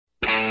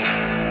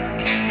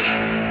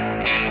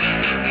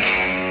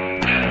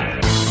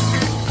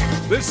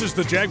This is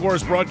the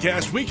Jaguars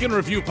Broadcast Week in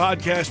Review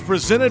podcast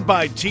presented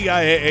by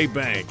TIAA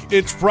Bank.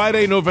 It's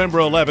Friday, November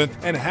 11th,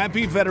 and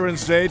happy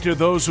Veterans Day to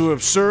those who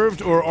have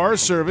served or are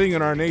serving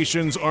in our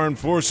nation's armed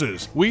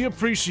forces. We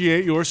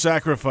appreciate your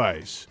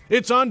sacrifice.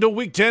 It's on to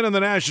Week 10 in the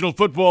National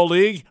Football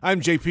League.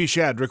 I'm JP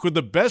Shadrick with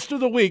the best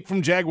of the week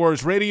from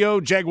Jaguars Radio,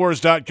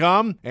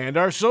 Jaguars.com, and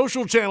our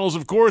social channels,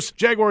 of course,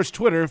 Jaguars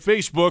Twitter,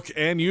 Facebook,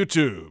 and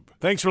YouTube.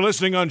 Thanks for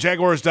listening on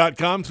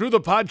Jaguars.com through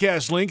the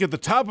podcast link at the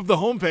top of the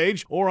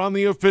homepage or on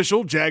the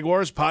official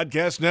Jaguars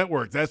Podcast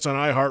Network. That's on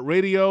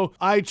iHeartRadio,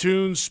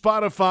 iTunes,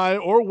 Spotify,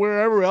 or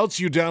wherever else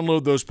you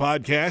download those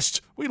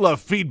podcasts. We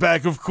love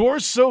feedback, of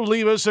course, so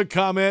leave us a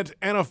comment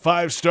and a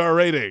 5-star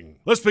rating.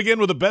 Let's begin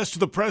with the best of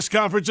the press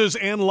conferences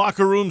and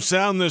locker room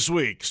sound this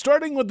week,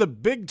 starting with the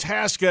big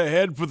task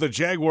ahead for the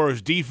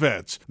Jaguars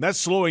defense. That's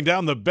slowing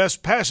down the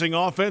best passing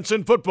offense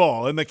in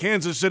football in the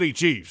Kansas City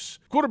Chiefs.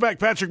 Quarterback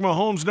Patrick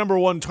Mahomes' number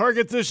one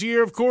target this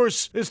year, of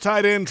course, is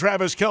tight end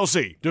Travis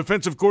Kelce.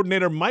 Defensive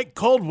coordinator Mike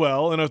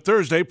Caldwell in a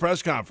Thursday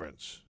press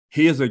conference.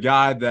 He is a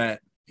guy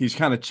that he's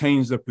kind of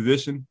changed the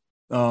position.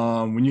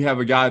 When you have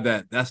a guy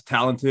that's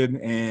talented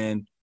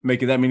and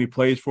making that many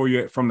plays for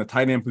you from the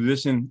tight end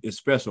position is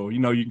special. You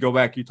know, you go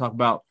back, you talk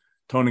about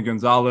Tony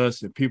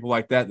Gonzalez and people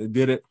like that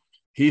did it.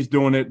 He's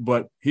doing it,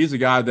 but he's a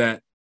guy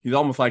that he's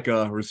almost like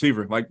a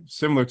receiver, like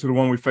similar to the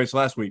one we faced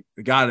last week,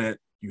 the guy that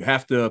you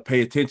have to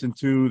pay attention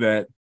to,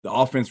 that the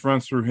offense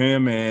runs through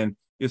him, and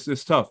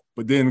it's tough.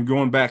 But then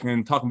going back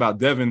and talking about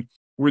Devin,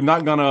 we're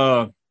not going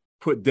to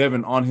put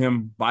Devin on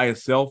him by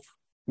himself.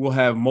 We'll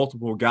have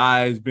multiple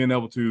guys being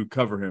able to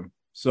cover him.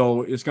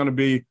 So it's going to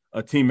be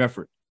a team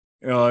effort.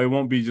 It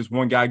won't be just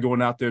one guy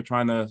going out there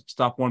trying to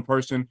stop one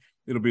person.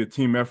 It'll be a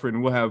team effort,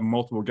 and we'll have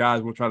multiple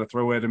guys. We'll try to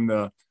throw at him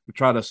to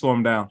try to slow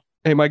him down.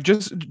 Hey, Mike,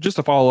 just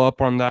to follow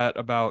up on that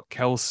about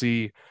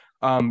Kelce,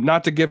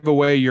 not to give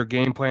away your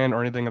game plan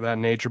or anything of that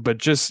nature, but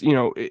just, you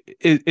know,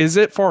 is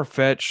it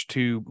far-fetched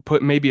to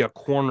put maybe a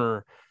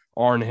corner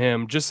on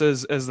him just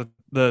as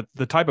the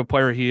type of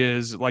player he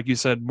is, like you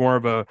said, more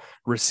of a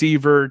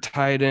receiver,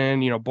 tight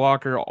end, you know,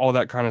 blocker, all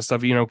that kind of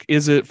stuff? You know,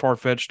 is it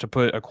far-fetched to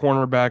put a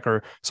cornerback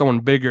or someone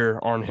bigger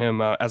on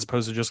him as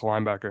opposed to just a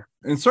linebacker?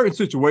 In certain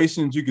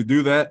situations, you could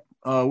do that.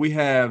 We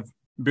have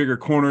bigger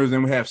corners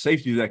and we have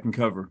safeties that can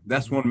cover.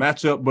 That's one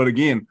matchup. But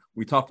again,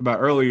 we talked about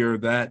earlier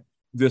that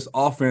this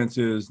offense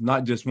is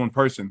not just one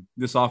person.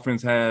 This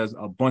offense has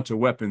a bunch of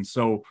weapons.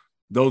 So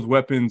those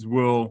weapons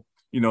will,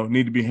 you know,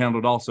 need to be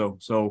handled also.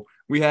 So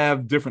we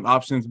have different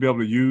options to be able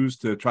to use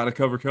to try to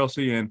cover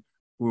Kelce, and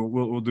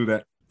we'll do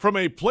that. From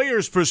a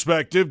player's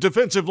perspective,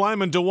 defensive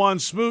lineman DeJuan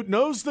Smoot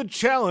knows the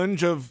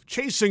challenge of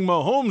chasing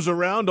Mahomes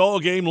around all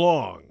game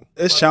long.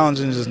 It's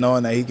challenging just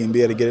knowing that he can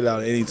be able to get it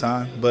out at any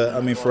time. But,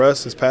 I mean, for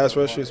us as pass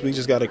rushers, we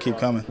just got to keep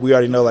coming. We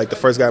already know, like, the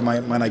first guy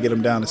might not get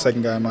him down. The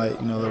second guy might,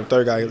 you know, the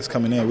third guy that's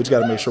coming in. We just got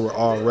to make sure we're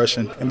all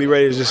rushing and be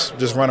ready to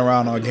just run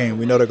around all game.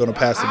 We know they're going to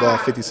pass the ball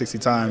 50, 60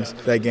 times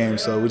that game.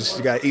 So we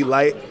just got to eat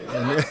light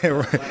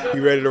and be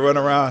ready to run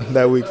around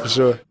that week for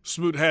sure.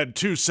 Smoot had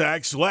 2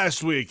 sacks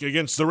last week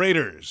against the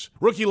Raiders.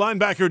 Rookie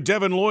linebacker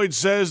Devin Lloyd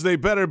says they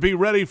better be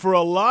ready for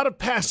a lot of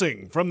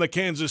passing from the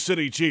Kansas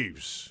City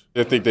Chiefs.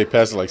 I think they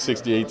passed it like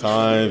 68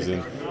 times,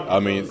 and, I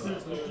mean,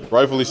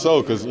 rightfully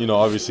so because, you know,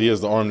 obviously he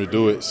has the arm to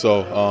do it.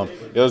 So,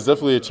 it was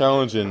definitely a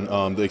challenge, and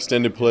the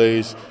extended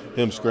plays,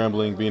 him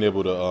scrambling, being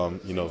able to,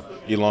 you know,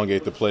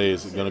 elongate the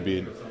plays is going to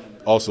be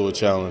also a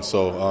challenge.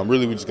 So,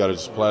 really we just got to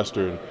just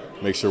plaster and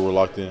make sure we're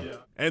locked in.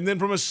 And then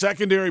from a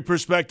secondary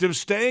perspective,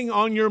 staying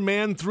on your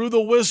man through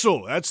the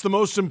whistle. That's the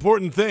most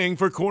important thing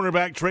for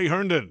cornerback Trey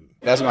Herndon.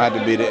 That's going to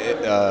have to be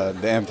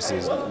the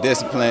emphasis,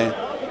 discipline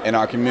in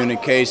our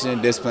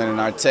communication, discipline in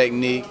our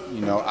technique,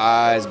 you know,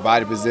 eyes,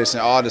 body position,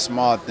 all the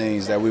small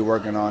things that we're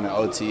working on in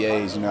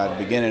OTAs, you know, at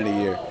the beginning of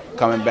the year.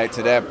 Coming back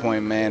to that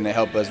point, man, to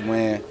help us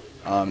win,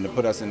 to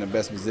put us in the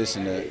best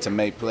position to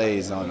make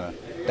plays on a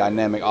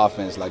dynamic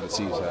offense like the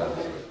Chiefs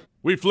have.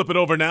 We flip it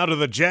over now to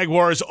the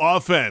Jaguars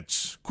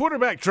offense.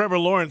 Quarterback Trevor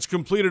Lawrence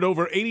completed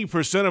over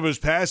 80% of his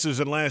passes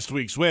in last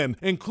week's win,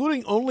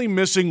 including only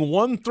missing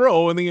 1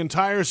 throw in the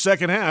entire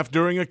second half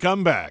during a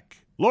comeback.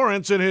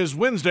 Lawrence in his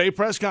Wednesday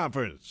press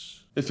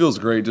conference. It feels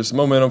great, just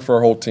momentum for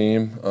our whole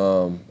team.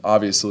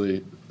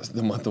 Obviously,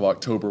 the month of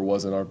October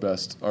wasn't our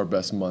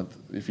best month,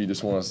 if you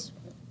just want to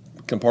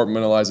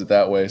compartmentalize it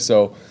that way.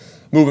 So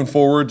moving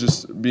forward,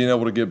 just being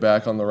able to get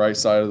back on the right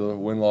side of the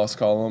win-loss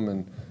column,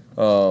 and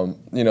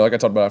you know, like I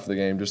talked about after the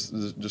game, just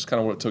kind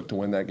of what it took to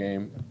win that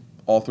game.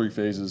 All 3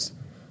 phases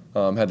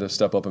had to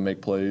step up and make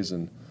plays,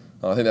 and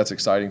I think that's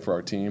exciting for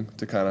our team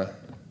to kind of,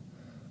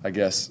 I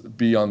guess,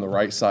 be on the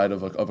right side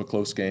of a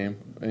close game.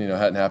 And, you know,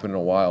 hadn't happened in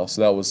a while,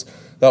 so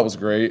that was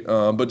great.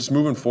 But just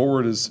moving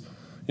forward is,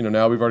 you know,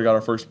 now we've already got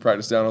our first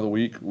practice down of the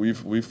week.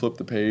 We've flipped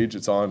the page.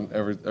 It's on.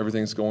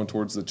 Everything's going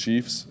towards the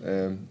Chiefs,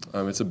 and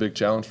it's a big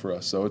challenge for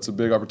us. So it's a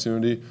big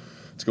opportunity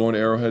to go into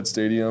Arrowhead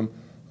Stadium,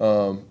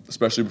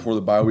 especially before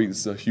the bye week.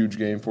 It's a huge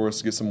game for us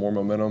to get some more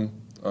momentum.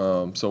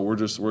 So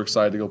we're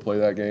excited to go play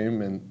that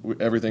game, and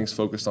everything's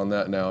focused on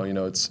that now. You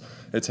know,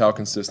 it's how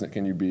consistent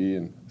can you be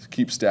and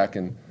keep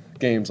stacking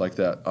games like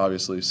that,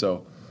 obviously.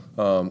 So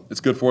it's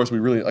good for us. We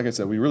really, like I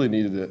said, we really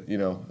needed it. You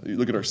know, you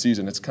look at our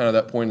season. It's kind of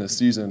that point in the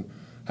season,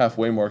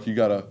 halfway mark. You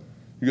gotta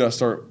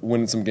start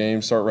winning some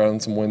games, start rounding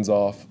some wins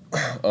off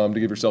to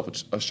give yourself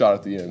a shot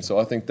at the end. So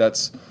I think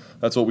that's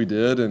what we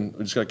did, and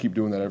we just got to keep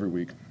doing that every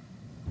week.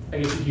 I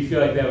guess, do you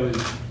feel like that was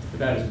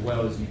about as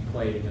well as you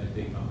played in the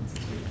big moments?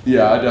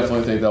 Yeah, I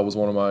definitely think that was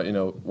one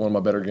of my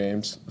better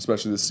games,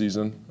 especially this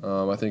season.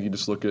 I think you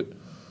just look at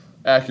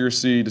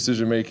accuracy,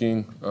 decision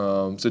making,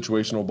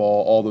 situational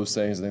ball, all those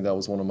things. I think that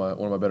was one of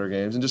my better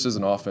games, and just as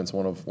an offense,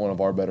 one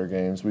of our better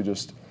games. We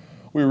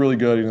were really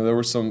good. You know, there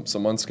were some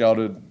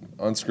unscouted,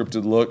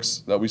 unscripted looks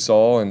that we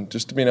saw, and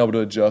just being able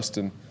to adjust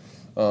and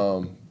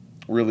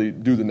really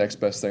do the next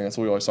best thing. That's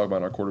what we always talk about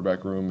in our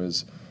quarterback room.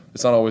 Is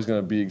it's not always going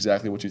to be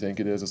exactly what you think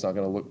it is. It's not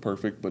going to look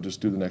perfect, but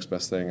just do the next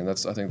best thing. And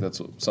I think that's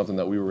something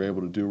that we were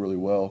able to do really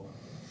well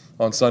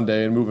on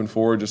Sunday, and moving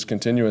forward, just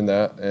continuing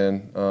that.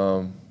 And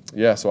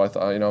so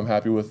I'm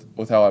happy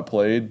with how I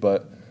played,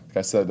 but like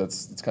I said,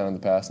 it's kind of in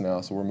the past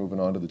now. So we're moving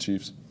on to the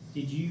Chiefs.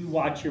 Did you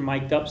watch your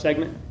mic'd up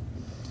segment?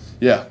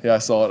 Yeah, I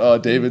saw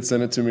it. David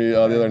sent it to me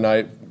the other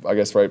night, I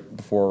guess right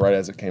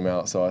as it came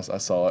out, so I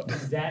saw it.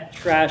 Is that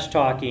trash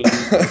talking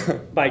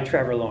by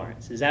Trevor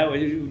Lawrence? Do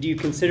you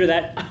consider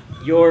that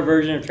your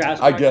version of trash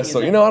talking? I guess so.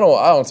 You know, I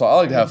don't talk. I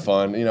like to have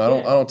fun. You know,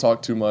 I don't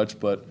talk too much,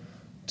 but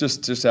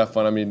just have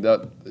fun. I mean, you're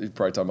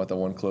probably talking about that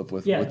one clip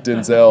with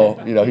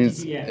Denzel. You know,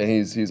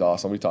 he's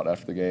awesome. We talked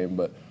after the game,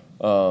 but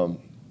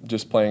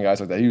just playing guys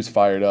like that, he was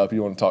fired up. He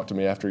wanted to talk to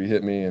me after he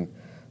hit me, and I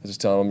was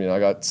just telling him, I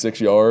got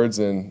 6 yards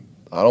and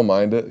I don't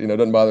mind it. You know, it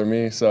doesn't bother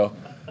me. So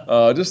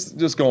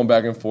just going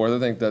back and forth. I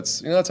think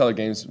that's how the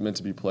game's meant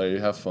to be played. You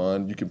have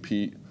fun. You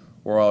compete.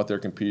 We're all out there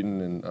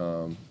competing, and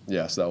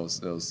so that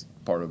was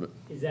part of it.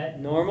 Is that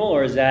normal,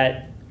 or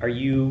are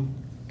you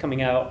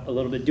coming out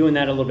doing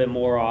that a little bit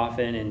more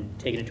often and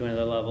taking it to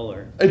another level?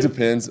 Or it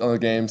depends on the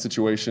game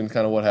situation,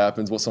 kind of what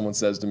happens, what someone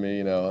says to me.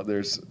 You know,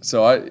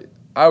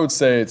 I would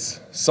say it's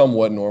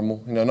somewhat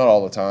normal. You know, not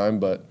all the time,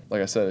 but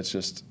like I said,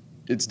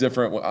 it's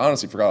different. I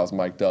honestly forgot I was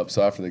mic'd up.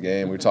 So after the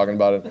game, we were talking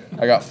about it.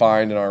 I got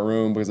fined in our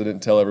room because I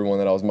didn't tell everyone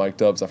that I was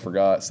mic'd up, so I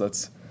forgot. So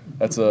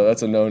that's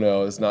a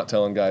no-no. It's not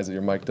telling guys that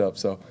you're mic'd up.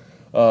 So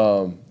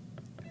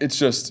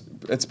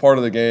it's part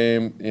of the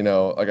game. You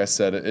know, like I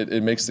said,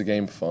 it makes the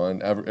game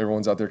fun.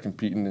 Everyone's out there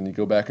competing, and you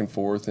go back and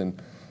forth.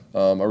 And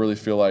I really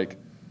feel like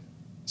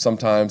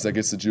sometimes that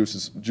gets the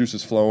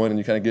juices flowing, and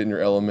you kind of get in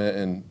your element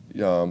and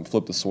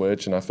flip the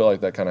switch. And I feel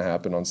like that kind of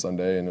happened on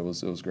Sunday, and it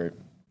was great.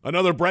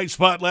 Another bright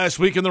spot last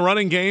week in the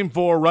running game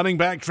for running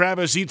back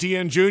Travis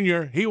Etienne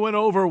Jr. He went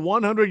over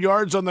 100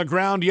 yards on the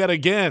ground yet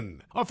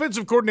again.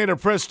 Offensive coordinator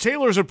Press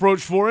Taylor's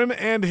approach for him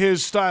and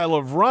his style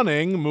of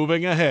running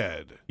moving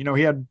ahead. You know,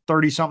 he had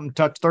 30-something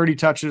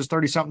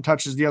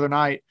touches the other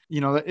night.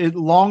 You know,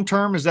 long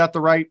term, is that the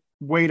right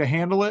way to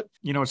handle it?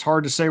 You know, it's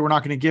hard to say. We're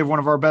not going to give one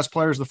of our best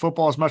players the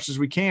football as much as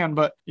we can,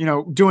 but, you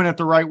know, doing it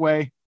the right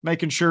way,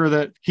 making sure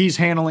that he's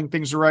handling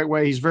things the right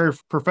way. He's very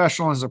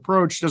professional in his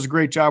approach, does a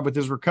great job with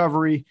his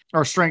recovery.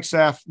 Our strength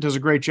staff does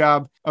a great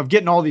job of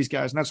getting all these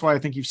guys. And that's why I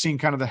think you've seen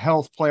kind of the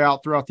health play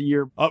out throughout the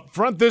year. Up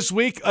front this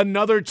week,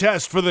 another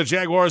test for the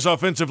Jaguars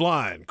offensive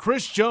line.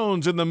 Chris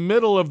Jones in the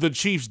middle of the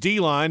Chiefs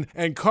D-line,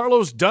 and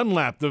Carlos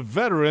Dunlap, the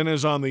veteran,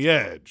 is on the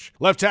edge.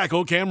 Left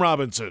tackle Cam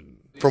Robinson.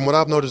 From what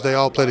I've noticed, they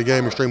all play the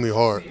game extremely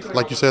hard.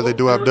 Like you said, they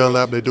do have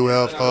Dunlap, they do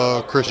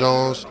have Chris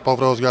Jones. Both of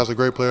those guys are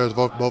great players.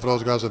 Both of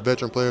those guys are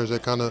veteran players.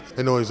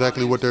 They know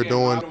exactly what they're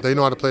doing. They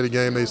know how to play the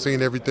game. They've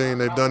seen everything.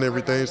 They've done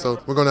everything.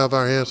 So we're going to have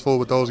our hands full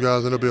with those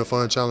guys, and it'll be a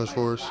fun challenge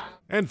for us.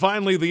 And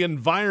finally, the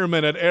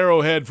environment at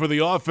Arrowhead for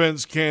the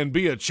offense can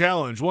be a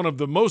challenge. One of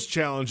the most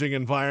challenging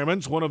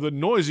environments, one of the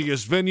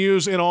noisiest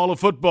venues in all of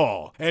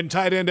football. And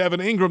tight end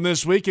Evan Ingram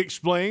this week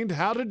explained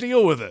how to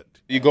deal with it.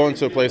 You go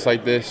into a place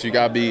like this, you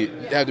have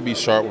to be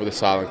sharp with a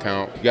silent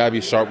count. You got to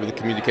be sharp with the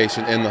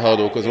communication in the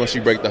huddle, because once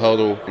you break the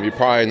huddle, you're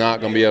probably not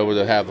going to be able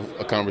to have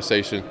a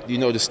conversation. You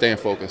know, just staying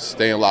focused,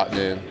 staying locked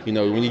in. You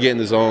know, when you get in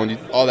the zone,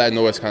 all that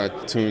noise kind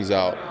of tunes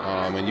out,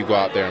 and you go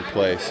out there and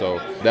play.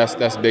 So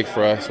that's big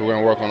for us. We're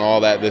going to work on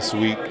all that this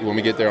week. When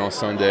we get there on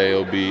Sunday,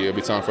 it'll be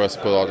time for us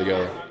to put it all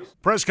together.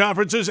 Press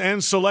conferences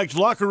and select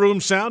locker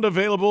room sound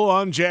available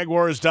on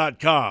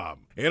Jaguars.com.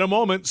 In a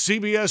moment,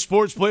 CBS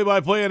Sports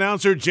play-by-play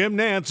announcer Jim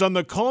Nantz on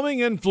the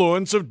calming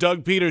influence of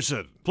Doug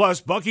Peterson.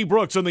 Plus, Bucky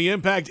Brooks on the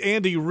impact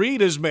Andy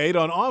Reid has made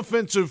on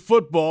offensive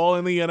football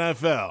in the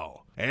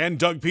NFL. And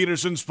Doug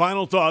Peterson's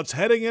final thoughts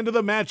heading into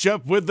the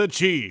matchup with the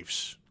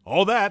Chiefs.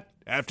 All that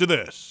after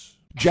this.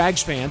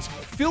 Jags fans,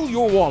 fill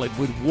your wallet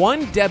with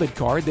one debit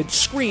card that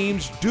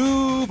screams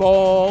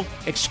Duval,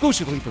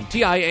 exclusively from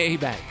TIAA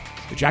Bank.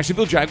 The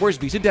Jacksonville Jaguars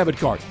Visa debit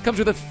card comes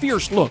with a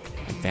fierce look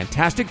and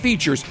fantastic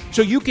features,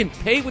 so you can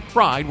pay with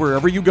pride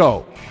wherever you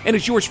go. And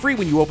it's yours free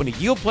when you open a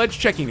Yield Pledge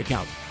checking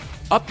account.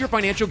 Up your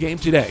financial game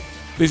today.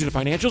 Visit a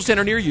financial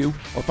center near you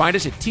or find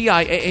us at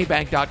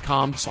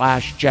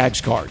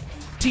TIAABank.com/JagsCard.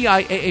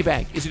 TIAA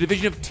Bank is a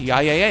division of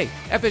TIAA,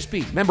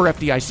 FSB, member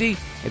FDIC,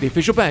 and the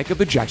official bank of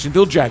the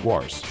Jacksonville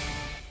Jaguars.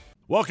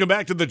 Welcome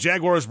back to the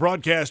Jaguars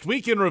Broadcast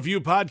Weekend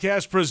Review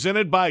podcast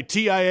presented by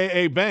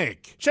TIAA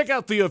Bank. Check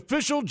out the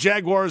official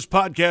Jaguars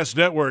Podcast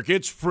Network.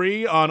 It's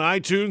free on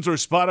iTunes or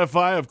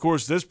Spotify. Of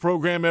course, this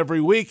program every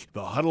week,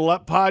 the Huddle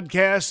Up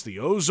Podcast, the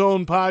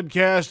Ozone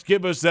Podcast.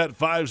 Give us that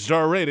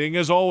 5-star rating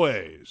as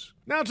always.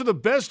 Now to the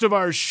best of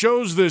our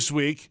shows this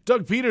week.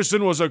 Doug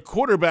Peterson was a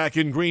quarterback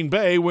in Green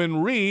Bay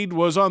when Reid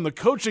was on the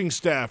coaching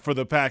staff for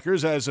the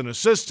Packers as an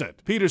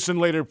assistant. Peterson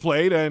later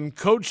played and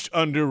coached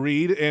under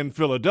Reid in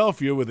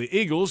Philadelphia with the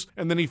Eagles,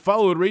 and then he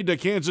followed Reid to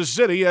Kansas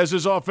City as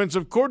his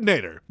offensive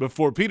coordinator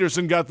before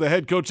Peterson got the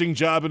head coaching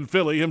job in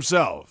Philly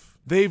himself.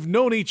 They've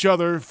known each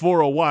other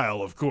for a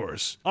while, of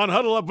course. On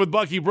Huddle Up with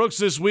Bucky Brooks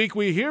this week,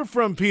 we hear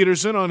from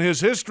Peterson on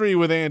his history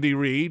with Andy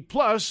Reid.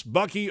 Plus,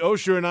 Bucky,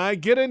 Osher, and I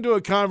get into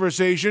a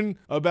conversation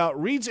about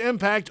Reid's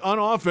impact on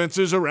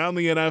offenses around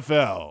the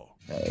NFL.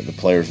 The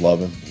players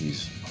love him.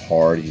 He's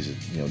hard. He's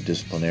a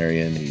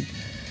disciplinarian.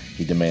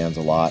 He demands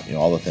a lot.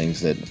 All the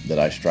things that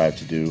I strive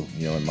to do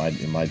in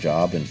my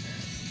job, and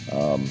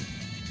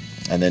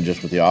then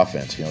just with the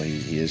offense,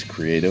 he is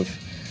creative.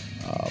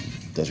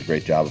 Does a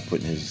great job of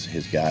putting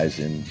his guys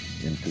in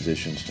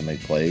positions to make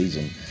plays,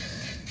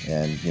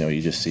 and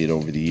you just see it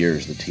over the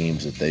years. The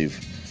teams that they've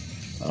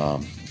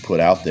put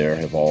out there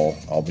have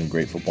all been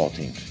great football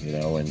teams,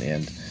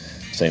 and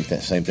same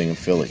thing in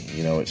Philly.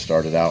 It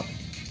started out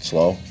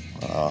slow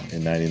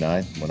in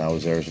 '99 when I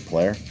was there as a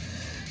player,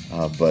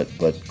 but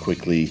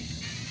quickly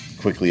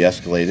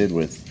escalated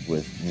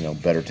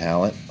with better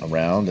talent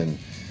around and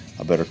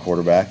a better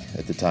quarterback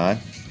at the time,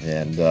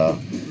 and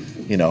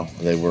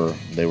they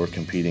were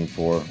competing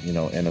for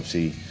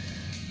NFC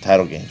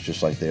title games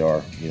just like they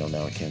are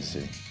now in Kansas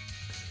City.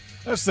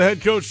 That's the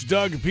head coach,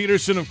 Doug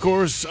Peterson, of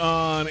course,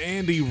 on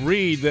Andy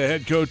Reid, the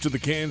head coach of the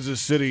Kansas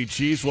City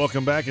Chiefs.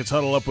 Welcome back. It's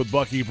Huddle Up with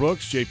Bucky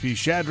Brooks, J.P.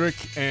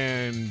 Shadrick,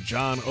 and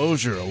John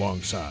Oehser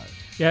alongside.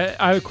 Yeah,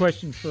 I have a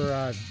question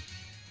for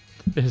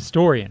the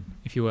historian,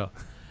 if you will.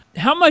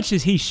 How much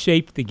has he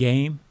shaped the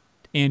game,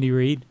 Andy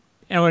Reid?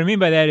 And what I mean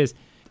by that is,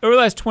 over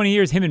the last 20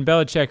 years, him and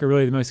Belichick are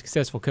really the most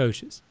successful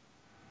coaches.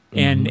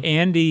 And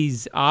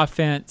Andy's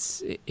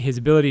offense, his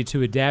ability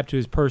to adapt to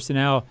his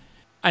personnel,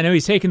 I know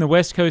he's taken the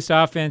West Coast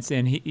offense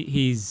and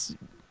he's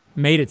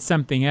made it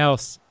something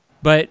else.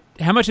 But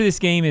how much of this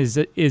game is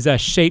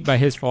shaped by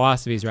his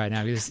philosophies right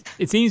now? Because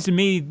it seems to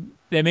me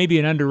that may be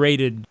an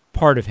underrated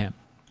part of him.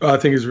 I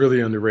think it's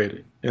really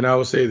underrated. And I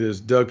will say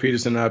this, Doug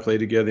Peterson and I played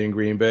together in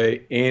Green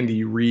Bay.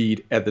 Andy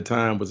Reid at the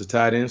time was a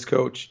tight ends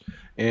coach.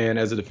 And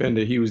as a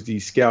defender, he was the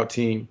scout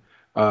team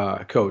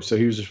coach. So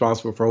he was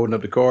responsible for holding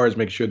up the cards,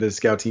 making sure that the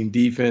scout team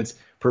defense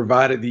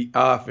provided the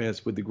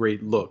offense with the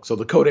great look. So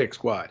the Kodak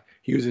squad,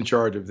 he was in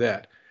charge of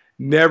that.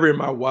 Never in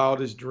my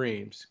wildest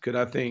dreams could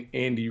I think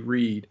Andy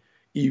Reid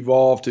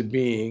evolved to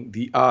being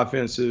the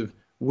offensive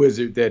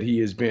wizard that he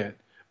has been.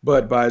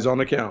 But by his own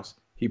accounts,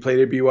 he played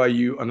at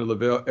BYU under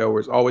Lavelle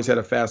Edwards, always had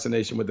a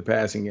fascination with the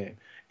passing game.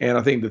 And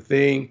I think the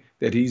thing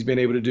that he's been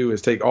able to do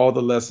is take all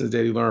the lessons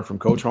that he learned from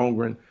Coach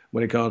Holmgren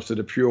when it comes to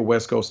the pure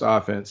West Coast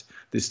offense,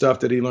 the stuff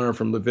that he learned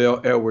from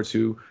Lavelle Edwards,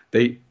 who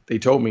they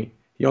told me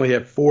he only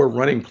had 4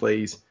 running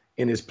plays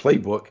in his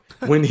playbook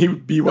when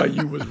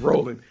BYU was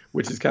rolling,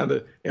 which is kind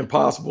of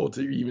impossible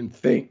to even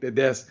think that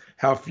that's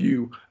how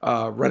few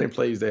running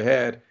plays they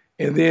had.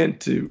 And then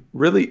to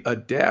really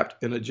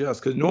adapt and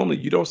adjust, because normally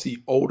you don't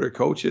see older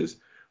coaches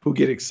who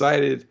get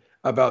excited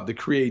about the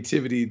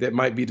creativity that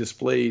might be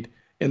displayed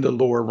in the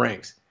lower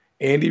ranks.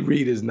 Andy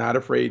Reid is not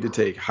afraid to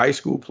take high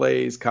school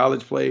plays,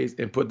 college plays,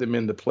 and put them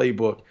in the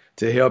playbook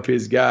to help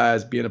his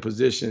guys be in a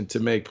position to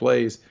make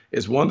plays.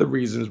 It's one of the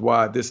reasons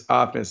why this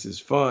offense is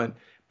fun,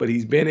 but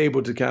he's been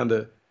able to kind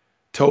of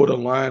toe the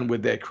line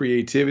with that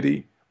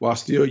creativity while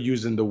still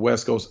using the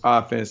West Coast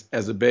offense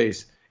as a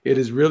base. It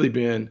has really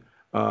been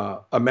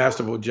a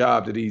masterful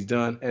job that he's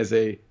done as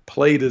a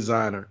play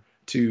designer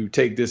to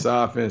take this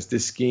offense,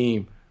 this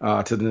scheme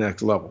to the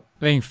next level.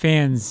 I think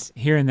fans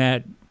hearing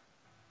that,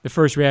 the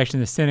first reaction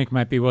of the cynic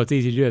might be, well, it's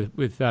easy to do it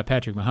with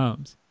Patrick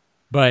Mahomes.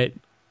 But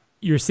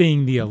you're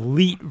seeing the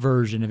elite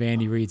version of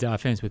Andy Reid's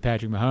offense with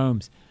Patrick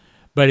Mahomes,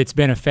 but it's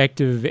been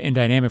effective and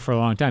dynamic for a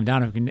long time.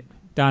 Donovan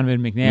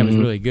McNabb was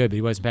really good, but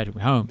he wasn't Patrick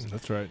Mahomes.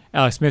 That's right.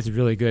 Alex Smith was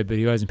really good, but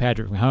he wasn't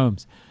Patrick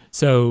Mahomes.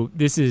 So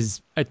this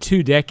is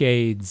 2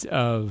 decades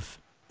of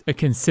a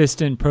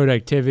consistent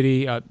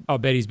productivity. I'll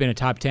bet he's been a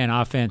top 10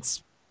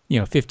 offense,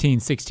 15,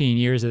 16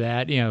 years of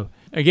that. Again,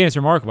 it's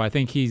remarkable. I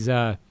think he's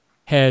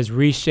has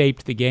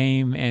reshaped the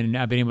game, and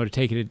I've been able to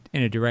take it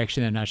in a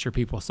direction that I'm not sure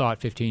people saw it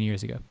 15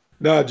 years ago.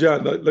 No,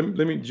 John, let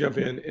me jump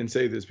in and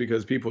say this,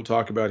 because people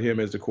talk about him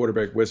as the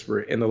quarterback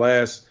whisperer. In the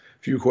last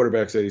few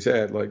quarterbacks that he's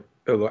had, like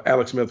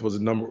Alex Smith was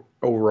a number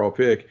overall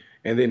pick,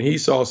 and then he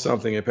saw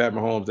something in Pat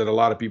Mahomes that a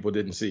lot of people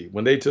didn't see.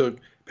 When they took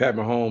Pat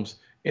Mahomes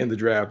in the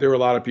draft, there were a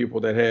lot of people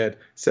that had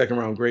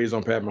second-round grades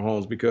on Pat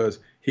Mahomes because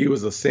he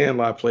was a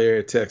sandlot player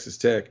at Texas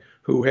Tech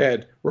who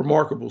had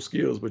remarkable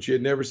skills, but you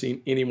had never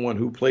seen anyone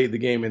who played the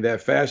game in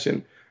that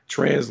fashion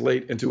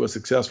translate into a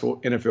successful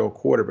NFL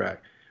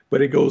quarterback.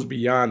 but it goes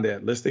beyond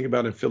that. Let's think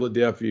about in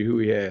Philadelphia who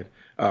he had.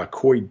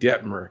 Corey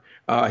Detmer.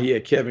 He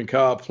had Kevin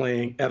Cobb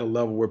playing at a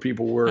level where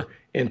people were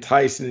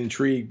enticed and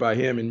intrigued by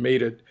him and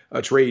made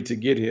a trade to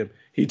get him.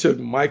 He took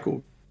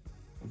Michael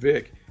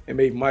Vick and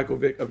made Michael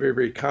Vick a very,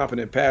 very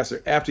competent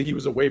passer after he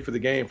was away for the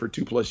game for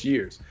 2+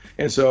 years.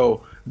 And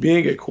so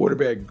being a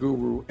quarterback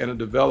guru and a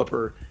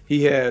developer,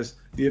 he has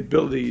the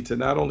ability to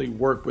not only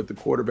work with the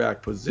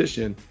quarterback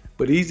position,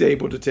 but he's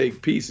able to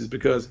take pieces,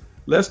 because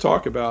let's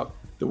talk about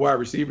the wide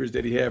receivers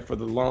that he had for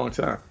the long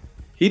time.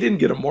 He didn't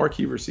get a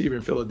marquee receiver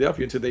in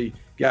Philadelphia until they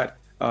got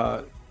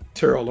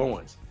Terrell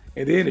Owens.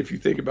 And then if you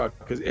think about,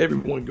 because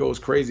everyone goes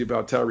crazy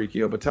about Tyreek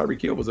Hill, but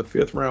Tyreek Hill was a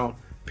 5th-round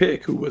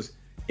pick who was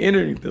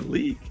entering the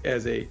league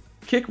as a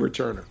kick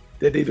returner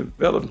that they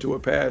developed into a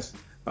pass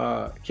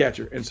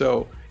catcher. And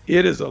so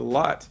it is a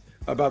lot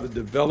about the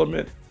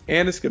development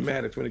and the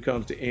schematics when it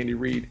comes to Andy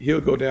Reid.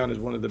 He'll go down as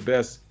one of the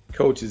best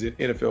coaches in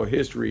NFL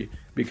history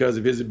because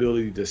of his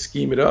ability to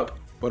scheme it up,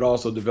 but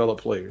also develop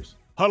players.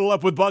 Huddle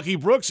Up with Bucky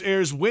Brooks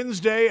airs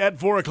Wednesday at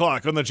 4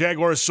 o'clock on the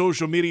Jaguars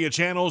social media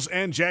channels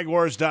and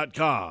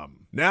Jaguars.com.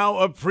 Now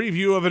a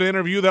preview of an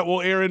interview that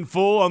will air in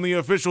full on the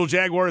official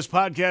Jaguars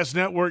Podcast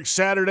Network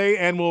Saturday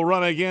and will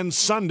run again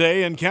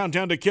Sunday and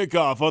countdown to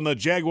kickoff on the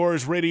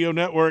Jaguars Radio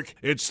Network.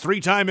 It's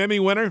 3-time Emmy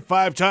winner,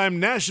 5-time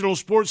National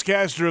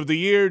Sportscaster of the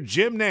Year,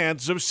 Jim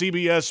Nantz of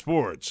CBS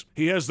Sports.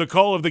 He has the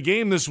call of the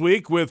game this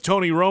week with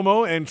Tony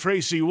Romo and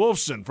Tracy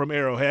Wolfson from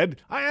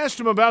Arrowhead. I asked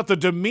him about the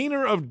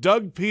demeanor of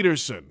Doug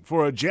Peterson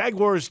for a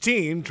Jaguars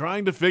team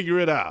trying to figure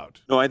it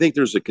out. No, I think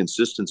there's a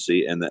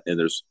consistency and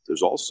there's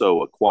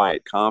also a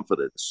quiet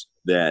confidence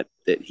that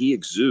he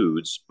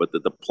exudes, but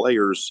that the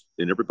players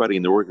and everybody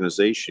in the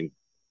organization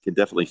can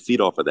definitely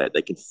feed off of that.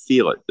 They can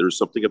feel it. There's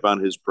something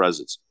about his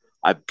presence.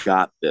 I've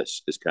got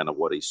this, is kind of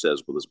what he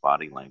says with his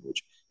body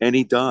language. And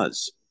he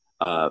does.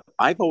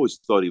 I've always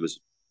thought he was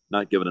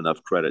not given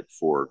enough credit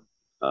for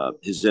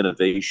his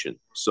innovation,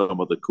 some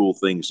of the cool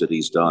things that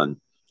he's done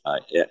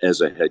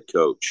as a head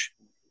coach,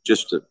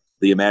 just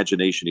the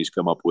imagination he's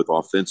come up with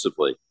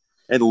offensively,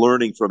 and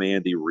learning from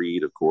Andy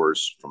Reid, of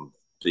course, from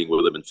being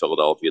with him in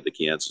Philadelphia, to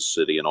Kansas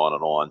City, and on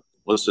and on.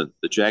 Listen,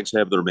 the Jags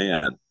have their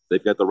man.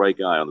 They've got the right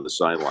guy on the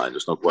sideline.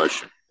 There's no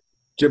question.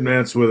 Jim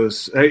Nantz with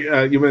us.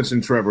 Hey, you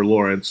mentioned Trevor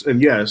Lawrence,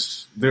 and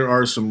yes, there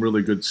are some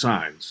really good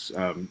signs.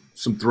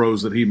 Some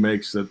throws that he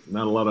makes that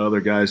not a lot of other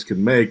guys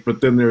can make,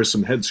 but then there are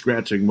some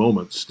head-scratching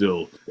moments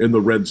still in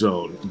the red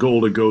zone,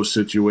 goal-to-go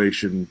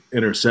situation,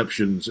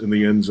 interceptions in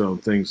the end zone,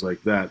 things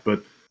like that.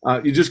 But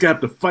you just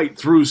have to fight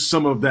through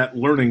some of that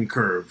learning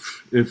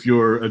curve if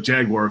you're a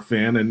Jaguar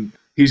fan, and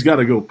he's got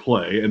to go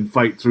play and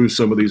fight through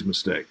some of these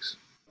mistakes.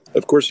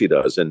 Of course he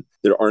does. And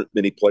there aren't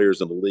many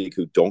players in the league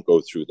who don't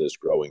go through this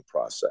growing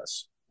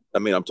process. I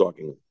mean, I'm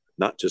talking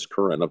not just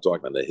current, I'm talking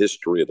about the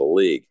history of the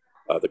league,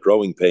 the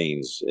growing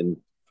pains. And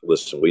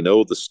listen, we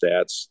know the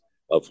stats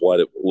of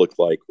what it looked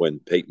like when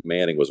Peyton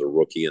Manning was a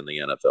rookie in the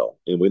NFL.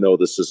 And we know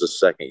this is a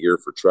second year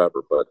for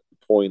Trevor. But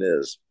the point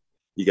is,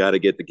 you got to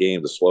get the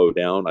game to slow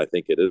down. I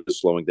think it is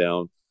slowing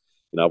down.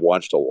 And I've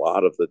watched a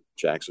lot of the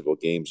Jacksonville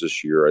games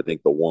this year. I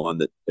think the one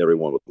that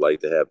everyone would like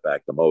to have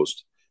back the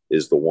most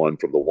is the one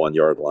from the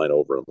 1-yard line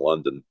over in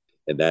London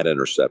and that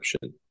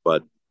interception.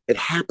 But it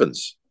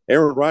happens.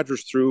 Aaron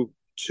Rodgers threw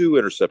 2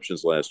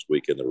 interceptions last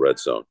week in the red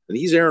zone. And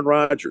he's Aaron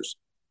Rodgers,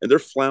 and they're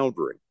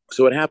floundering.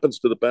 So it happens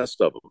to the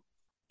best of them.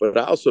 But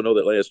I also know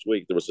that last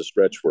week there was a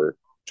stretch where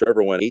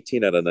Trevor went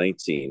 18 out of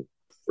 19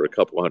 for a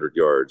couple hundred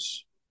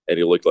yards, and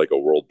he looked like a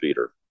world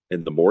beater.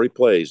 And the more he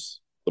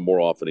plays, the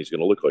more often he's going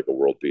to look like a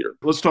world beater.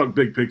 Let's talk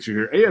big picture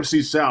here.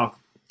 AFC South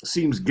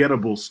seems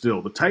gettable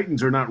still. The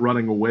Titans are not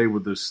running away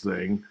with this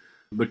thing.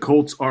 The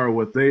Colts are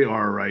what they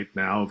are right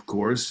now, of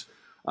course.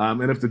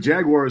 And if the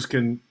Jaguars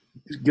can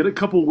get a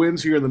couple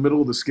wins here in the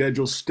middle of the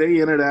schedule, stay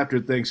in it after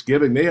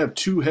Thanksgiving, they have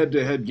 2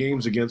 head-to-head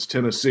games against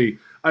Tennessee.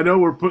 I know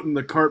we're putting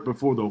the cart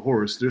before the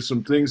horse. There's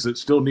some things that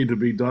still need to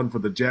be done for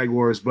the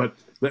Jaguars, but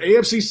the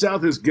AFC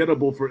South is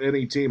gettable for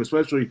any team,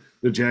 especially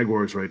the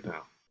Jaguars right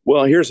now.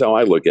 Well, here's how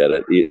I look at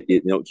it.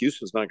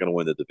 Houston's not going to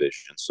win the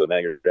division, so now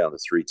you're down to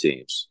 3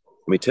 teams.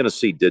 I mean,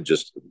 Tennessee did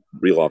just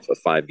reel off a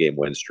 5-game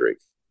win streak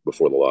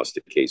before the loss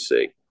to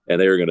KC, and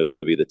they are going to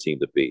be the team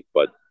to beat.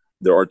 But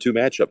there are 2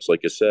 matchups,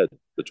 like I said,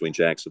 between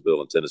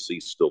Jacksonville and Tennessee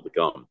still to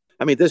come.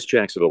 I mean, this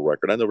Jacksonville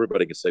record, I know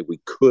everybody can say we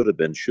could have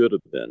been, should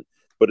have been,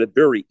 but it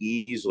very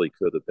easily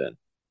could have been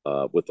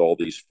with all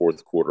these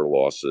fourth-quarter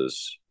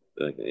losses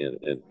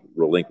and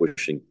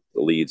relinquishing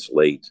the leads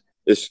late.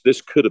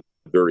 This could have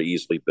very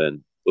easily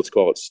been, let's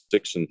call it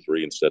 6-3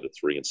 instead of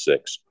 3-6.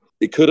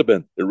 It could have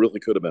been. It really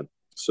could have been.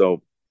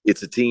 So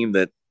it's a team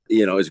that,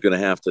 is going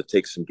to have to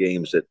take some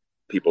games that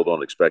people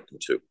don't expect them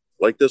to.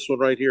 Like this one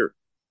right here.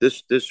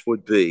 This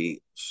would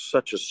be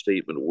such a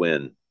statement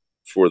win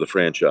for the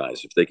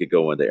franchise if they could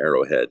go into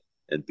Arrowhead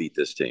and beat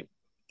this team.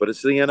 But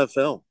it's the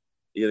NFL.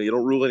 You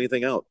don't rule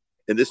anything out.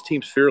 And this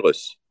team's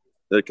fearless.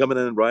 They're coming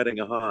in and riding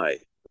a high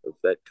of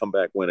that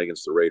comeback win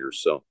against the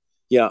Raiders. So,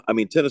 yeah, I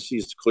mean, Tennessee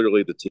is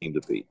clearly the team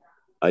to beat.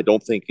 I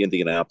don't think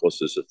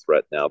Indianapolis is a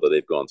threat now that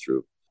they've gone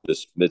through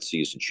this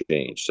midseason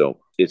change. So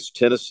it's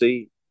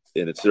Tennessee,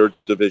 and it's their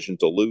division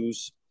to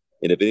lose.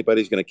 And if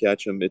anybody's going to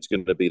catch them, it's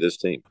going to be this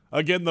team.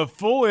 Again, the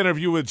full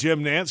interview with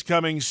Jim Nantz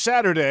coming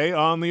Saturday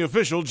on the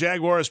official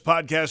Jaguars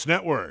Podcast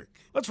Network.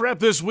 Let's wrap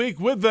this week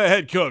with the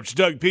head coach,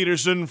 Doug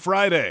Peterson,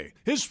 Friday.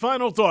 His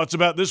final thoughts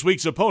about this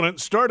week's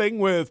opponent, starting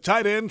with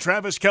tight end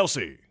Travis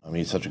Kelce. I mean,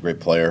 he's such a great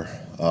player.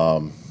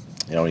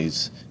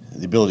 He's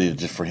the ability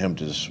for him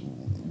to just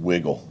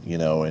wiggle,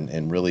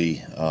 and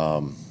really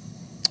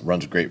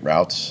runs great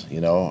routes.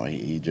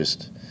 He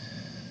just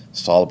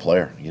solid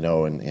player,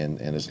 and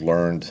has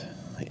learned.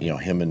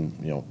 Him and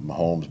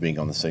Mahomes being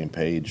on the same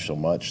page so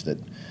much that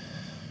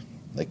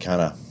they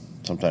kind of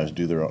sometimes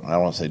do their own. I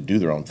don't want to say do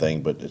their own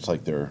thing, but it's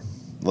like they're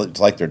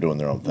doing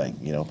their own thing.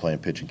 Playing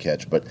pitch and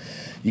catch. But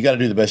you got to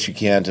do the best you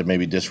can to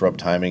maybe disrupt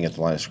timing at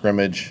the line of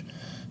scrimmage.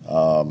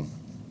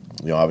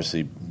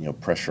 Obviously,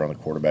 pressure on the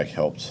quarterback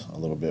helps a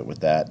little bit with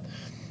that.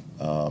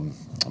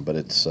 But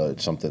it's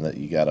something that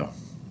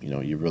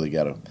you really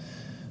got to,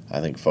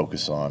 I think,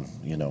 focus on.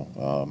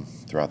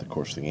 Throughout the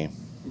course of the game.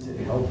 Is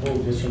it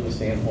helpful just from the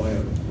standpoint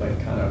of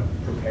kind of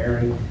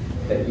preparing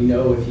that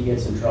if he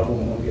gets in trouble,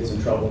 Mahomes gets in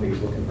trouble, he's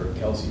looking for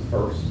Kelce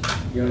first?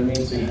 You know what I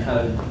mean? So you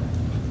kind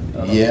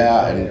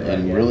of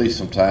and really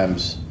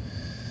sometimes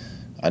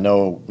I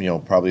know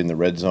probably in the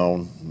red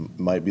zone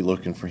might be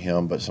looking for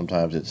him, but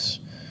sometimes it's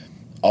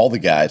all the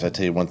guys. I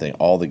tell you one thing: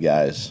 all the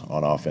guys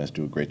on offense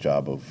do a great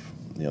job of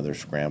their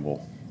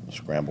scramble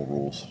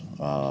rules,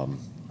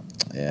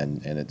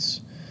 and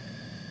it's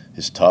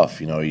tough.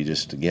 You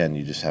just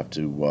have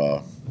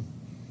to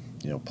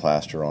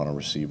plaster on a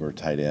receiver,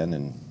 tight end,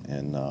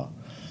 and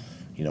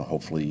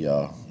hopefully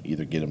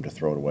either get him to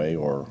throw it away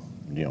or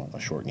a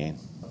short gain.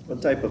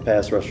 What type of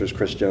pass rusher is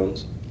Chris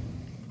Jones?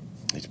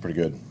 He's pretty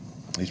good.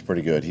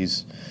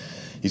 He's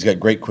got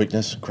great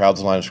quickness, crowds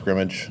the line of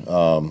scrimmage.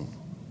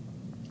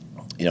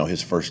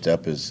 His first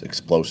step is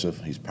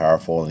explosive. He's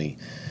powerful, and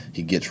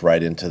he gets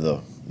right into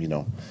the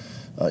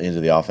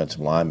into the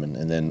offensive lineman,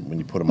 and then when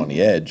you put him on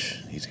the edge,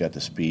 he's got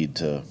the speed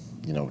to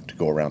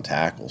go around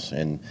tackles.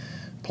 And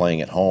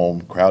playing at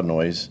home, crowd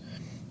noise,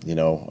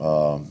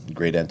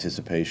 great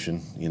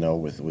anticipation,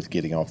 with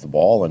getting off the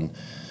ball, and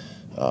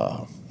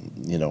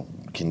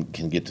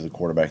can get to the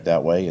quarterback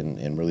that way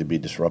and really be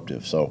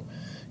disruptive. So,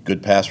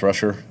 good pass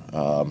rusher.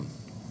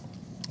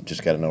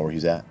 Just got to know where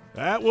he's at.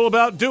 That will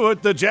about do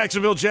it. The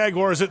Jacksonville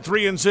Jaguars at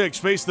 3-6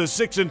 face the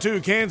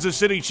 6-2 Kansas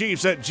City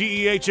Chiefs at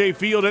GEHA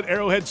Field at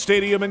Arrowhead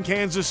Stadium in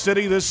Kansas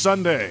City this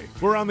Sunday.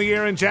 We're on the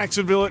air in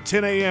Jacksonville at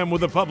 10 a.m.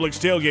 with the Publix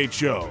Tailgate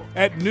Show.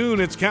 At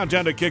noon, it's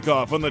countdown to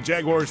kickoff on the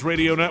Jaguars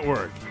Radio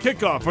Network.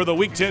 Kickoff for the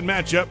Week 10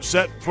 matchup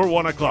set for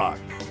 1 o'clock.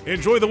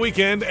 Enjoy the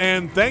weekend,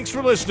 and thanks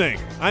for listening.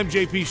 I'm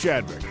JP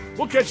Shadrick.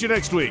 We'll catch you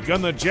next week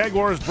on the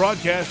Jaguars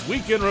Broadcast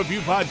Weekend Review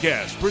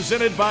Podcast,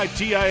 presented by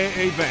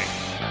TIAA Bank.